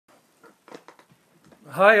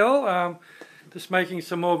Hi all, just making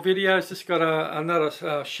some more videos. Just got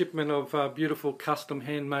another shipment of beautiful custom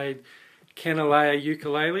handmade Kanilea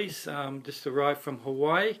ukuleles, just arrived from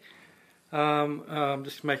Hawaii.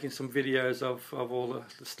 Just making some videos of all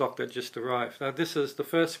the stock that just arrived. This is the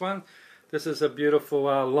first one. This is a beautiful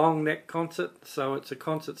long neck concert, so it's a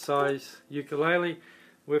concert size ukulele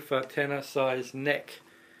with a tenor size neck.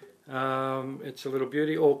 It's a little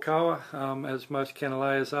beauty, all koa, as most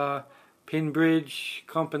Kanileas are. Pin bridge,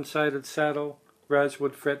 compensated saddle,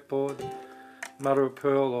 rosewood fretboard, mother of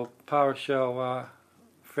pearl or parashell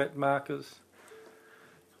fret markers.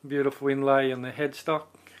 Beautiful inlay in the headstock.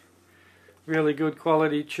 Really good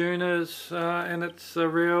quality tuners, and it's a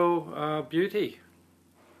real beauty.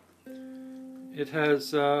 It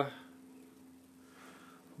has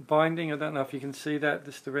binding, I don't know if you can see that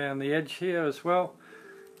just around the edge here as well.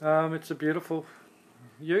 It's a beautiful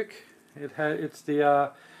uke. It's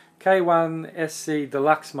the K1 SC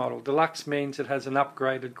Deluxe model. Deluxe means it has an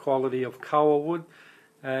upgraded quality of koa wood,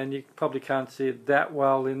 and you probably can't see it that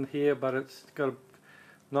well in here, but it's got a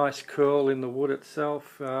nice curl in the wood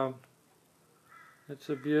itself. It's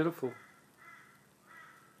a beautiful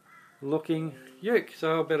looking uke,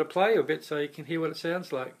 so I better play a bit so you can hear what it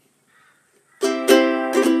sounds like.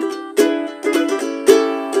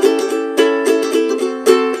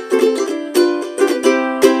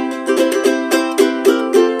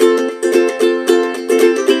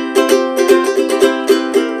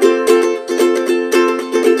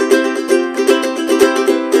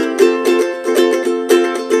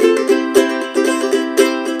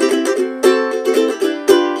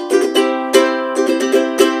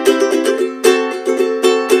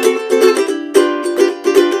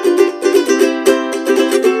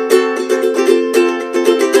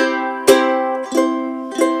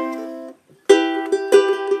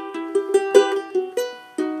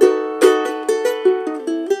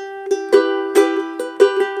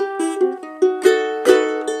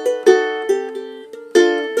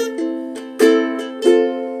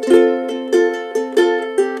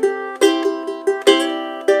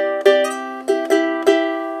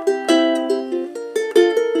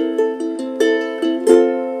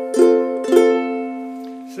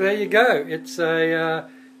 So there you go, it's a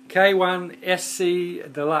K1 SC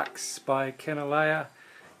Deluxe by Kanilea,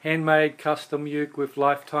 handmade custom uke with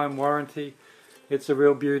lifetime warranty. It's a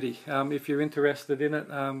real beauty. If you're interested in it,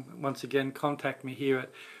 once again contact me here at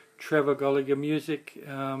Trevor Gallagher Music,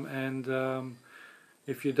 and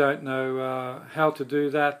if you don't know how to do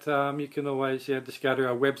that, you can always just go to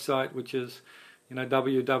our website, which is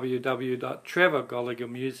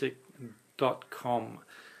www.trevorgallaghermusic.com.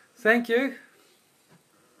 Thank you.